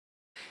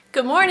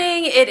Good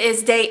morning. It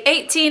is day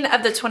 18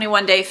 of the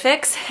 21-day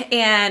fix,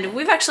 and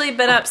we've actually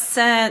been up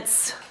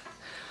since,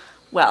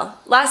 well,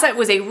 last night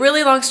was a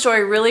really long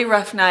story, really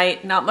rough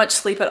night, not much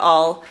sleep at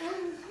all.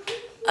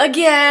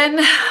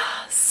 Again.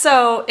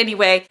 So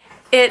anyway,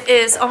 it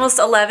is almost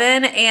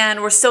 11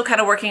 and we're still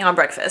kind of working on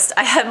breakfast.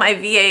 I had my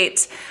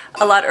V8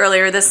 a lot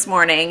earlier this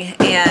morning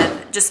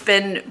and just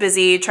been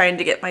busy trying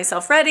to get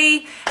myself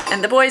ready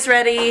and the boys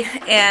ready,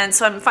 and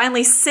so I'm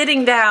finally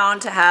sitting down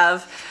to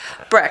have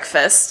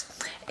breakfast.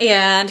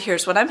 And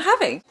here's what I'm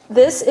having.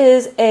 This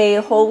is a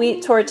whole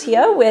wheat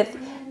tortilla with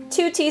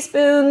 2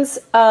 teaspoons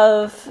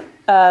of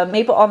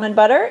maple almond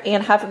butter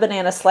and half a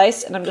banana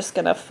sliced. And I'm just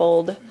gonna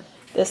fold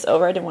this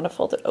over. I didn't want to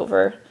fold it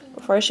over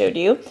before I showed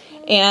you.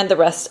 And the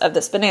rest of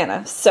this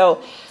banana.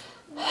 So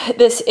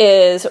this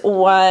is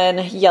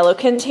 1 yellow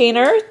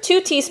container, 2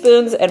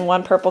 teaspoons, and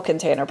 1 purple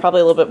container. Probably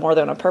a little bit more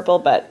than a purple,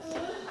 but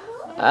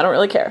I don't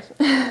really care.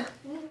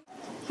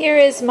 Here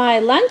is my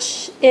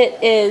lunch.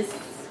 It is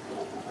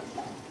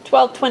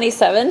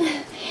 12:27,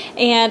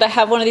 and I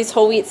have one of these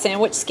whole wheat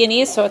sandwich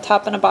skinnies, so a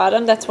top and a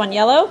bottom. That's 1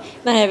 yellow.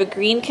 Then I have a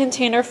green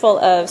container full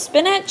of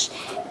spinach,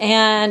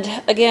 and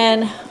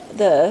again,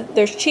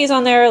 there's cheese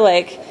on there,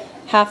 like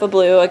half a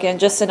blue, again,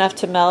 just enough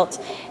to melt,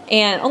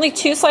 and only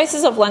 2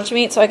 slices of lunch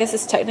meat, so I guess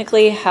it's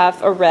technically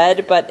half a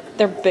red, but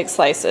they're big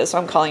slices, so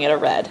I'm calling it a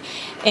red.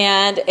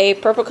 And a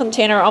purple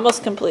container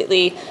almost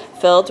completely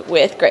filled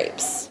with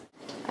grapes.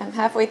 I'm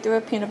halfway through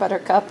a peanut butter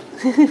cup.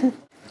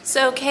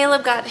 So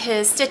Caleb got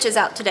his stitches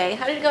out today.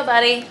 How did it go,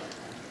 buddy?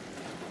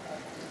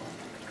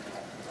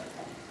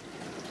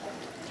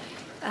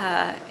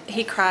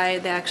 He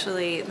cried.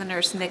 The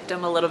nurse nicked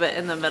him a little bit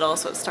in the middle,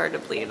 so it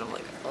started to bleed. I'm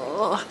like,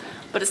 oh,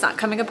 but it's not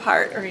coming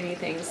apart or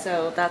anything,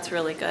 so that's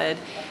really good.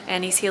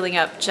 And he's healing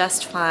up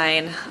just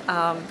fine.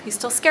 He's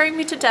still scaring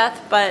me to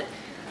death, but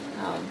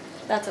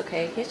that's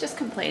okay. He's just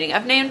complaining.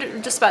 I've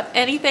named just about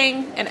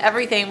anything and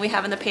everything we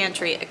have in the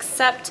pantry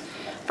except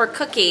for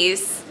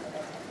cookies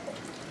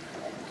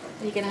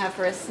he can have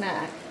for a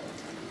snack.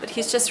 But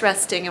he's just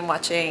resting and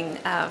watching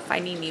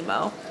Finding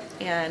Nemo,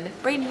 and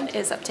Braden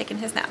is up taking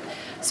his nap.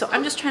 So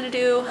I'm just trying to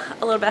do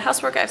a little bit of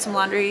housework. I have some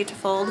laundry to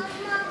fold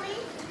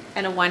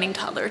and a whining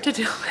toddler to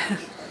deal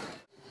with.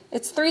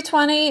 It's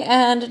 3:20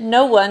 and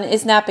no one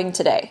is napping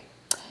today.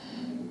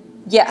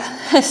 Yeah,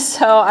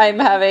 so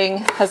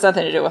has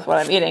nothing to do with what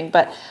I'm eating,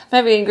 but I'm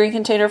having a green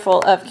container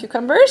full of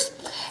cucumbers,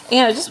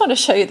 and I just want to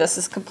show you this.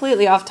 This is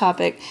completely off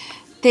topic.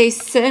 They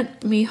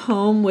sent me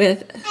home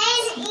with,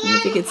 I don't know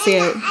if you can see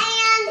it,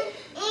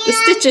 the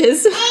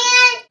stitches.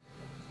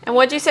 And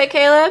what'd you say,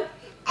 Caleb?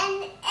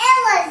 And it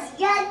was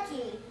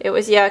yucky. It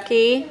was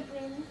yucky?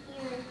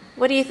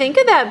 What do you think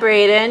of that,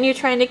 Braden? You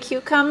trying to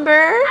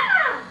cucumber?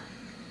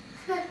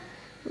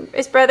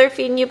 Is brother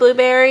feeding you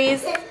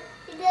blueberries? He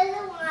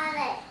doesn't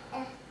want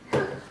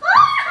it.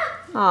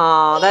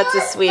 Aw, that's a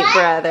sweet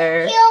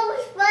brother. He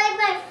almost bit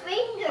my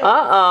finger.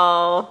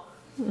 Uh-oh.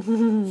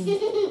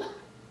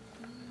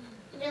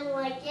 You don't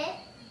like it?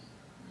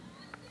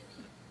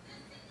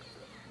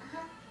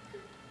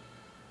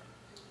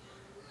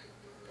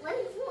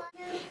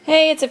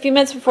 Hey, it's a few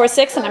minutes before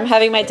 6 and I'm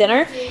having my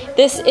dinner.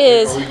 This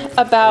is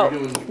about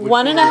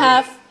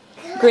 1.5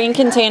 green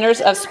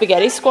containers of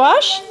spaghetti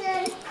squash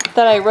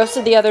that I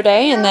roasted the other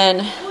day and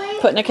then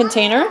put in a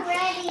container.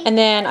 And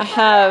then I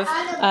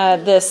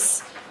have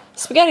this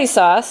spaghetti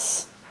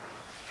sauce,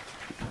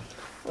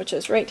 which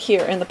is right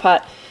here in the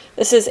pot.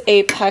 This is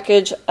a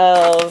package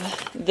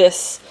of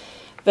this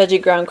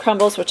veggie ground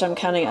crumbles, which I'm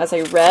counting as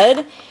a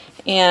red,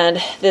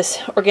 and this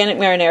organic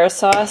marinara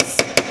sauce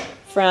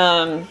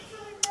from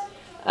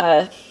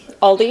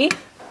Aldi.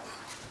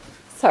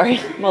 Sorry,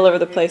 I'm all over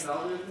the place.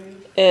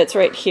 It's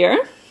right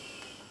here.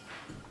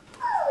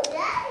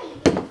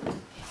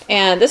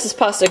 And this is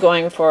pasta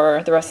going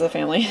for the rest of the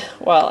family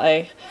while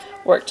I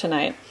work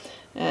tonight.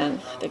 And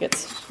I think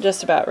it's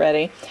just about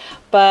ready.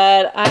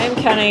 But I'm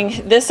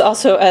counting this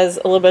also as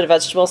a little bit of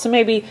vegetable. So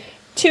maybe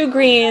 2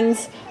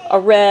 greens, a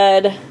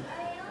red.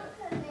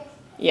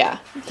 Yeah,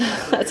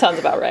 that sounds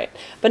about right.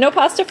 But no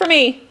pasta for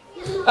me.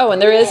 Oh, and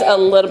there is a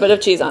little bit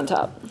of cheese on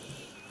top.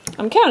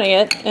 I'm counting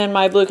it in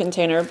my blue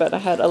container, but I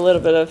had a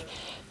little bit of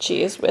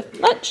cheese with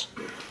lunch.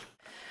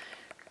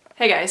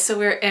 Hey guys, so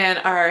we're in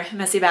our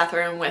messy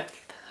bathroom with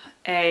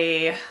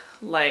a,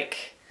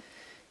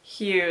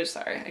 huge,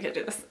 sorry, I can't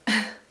do this,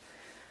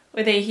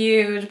 with a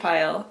huge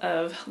pile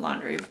of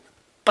laundry.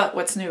 But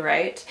what's new,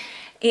 right?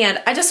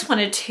 And I just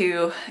wanted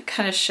to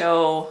kind of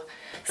show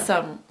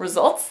some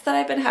results that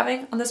I've been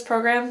having on this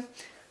program.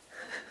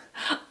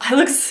 I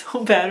look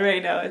so bad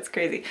right now, it's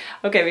crazy.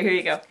 Okay, but here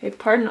you go. Okay,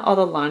 pardon all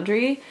the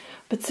laundry,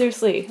 but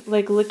seriously,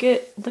 look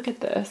at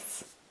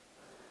this.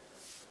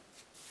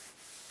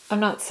 I'm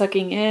not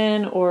sucking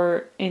in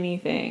or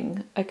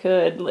anything. I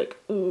could,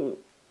 ooh.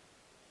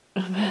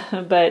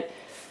 But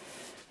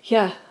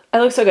yeah, I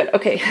look so good.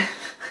 Okay.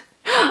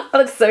 I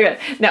look so good.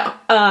 No,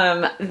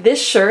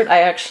 this shirt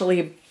I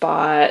actually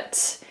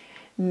bought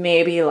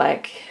maybe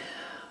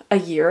a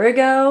year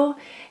ago,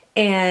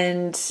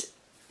 and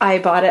I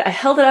bought it, I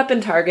held it up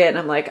in Target and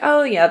I'm like,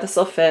 oh yeah, this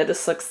will fit.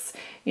 This looks,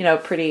 you know,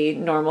 pretty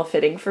normal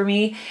fitting for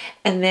me.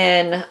 And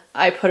then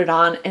I put it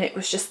on and it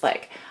was just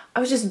like, I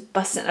was just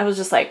busting. I was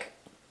just like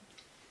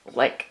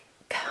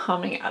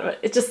coming out of it.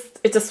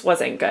 It just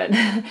wasn't good.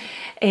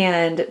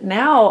 And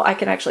now I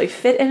can actually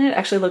fit in it. It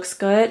actually looks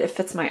good. It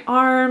fits my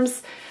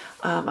arms.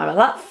 I'm a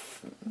lot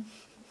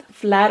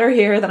flatter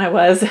here than I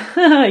was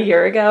a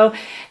year ago.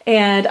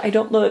 And I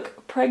don't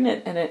look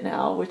pregnant in it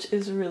now, which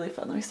is really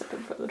fun. Let me step in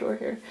front of the door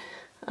here,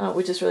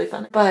 which is really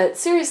fun. But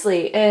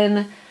seriously,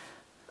 in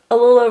a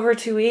little over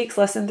 2 weeks,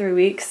 less than 3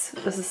 weeks,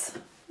 this is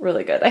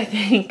really good, I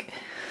think.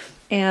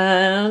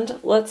 And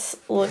let's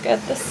look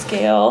at the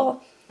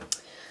scale.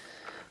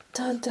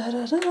 Dun, da,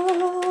 da,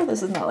 da.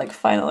 This is not like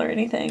final or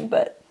anything,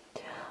 but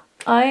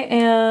I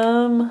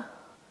can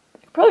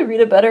probably read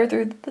it better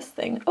through this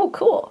thing. Oh,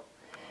 cool.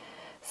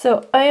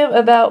 So I am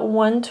about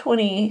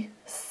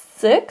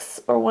 126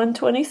 or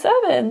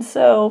 127.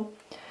 So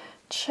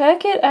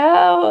check it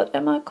out.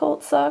 Am I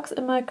cold socks?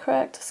 Am I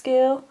cracked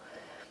scale?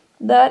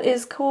 That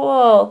is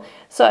cool.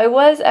 So I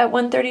was at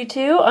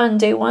 132 on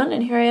day 1,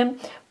 and here I am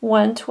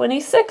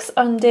 126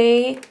 on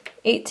day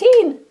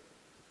 18.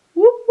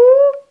 Whoop,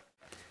 whoop.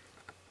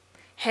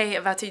 Hey,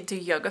 about to do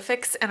yoga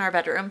fix in our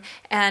bedroom,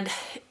 and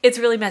it's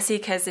really messy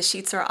because the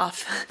sheets are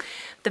off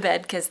the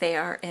bed because they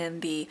are in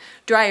the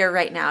dryer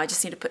right now. I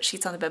just need to put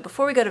sheets on the bed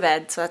before we go to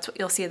bed, so that's what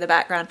you'll see in the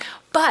background.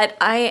 But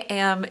I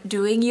am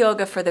doing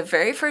yoga for the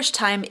very first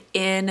time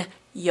in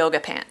yoga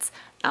pants.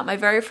 Not my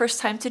very first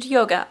time to do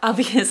yoga,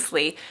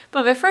 obviously,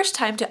 but my first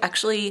time to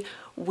actually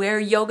wear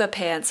yoga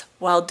pants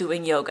while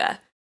doing yoga.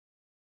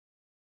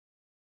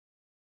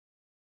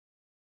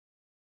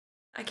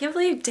 I can't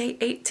believe day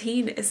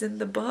 18 is in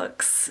the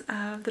books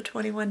of the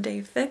 21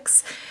 Day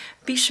Fix.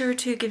 Be sure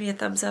to give me a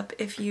thumbs up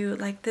if you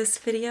like this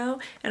video,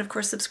 and of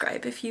course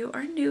subscribe if you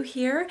are new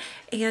here,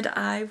 and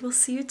I will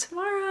see you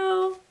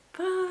tomorrow.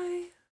 Bye!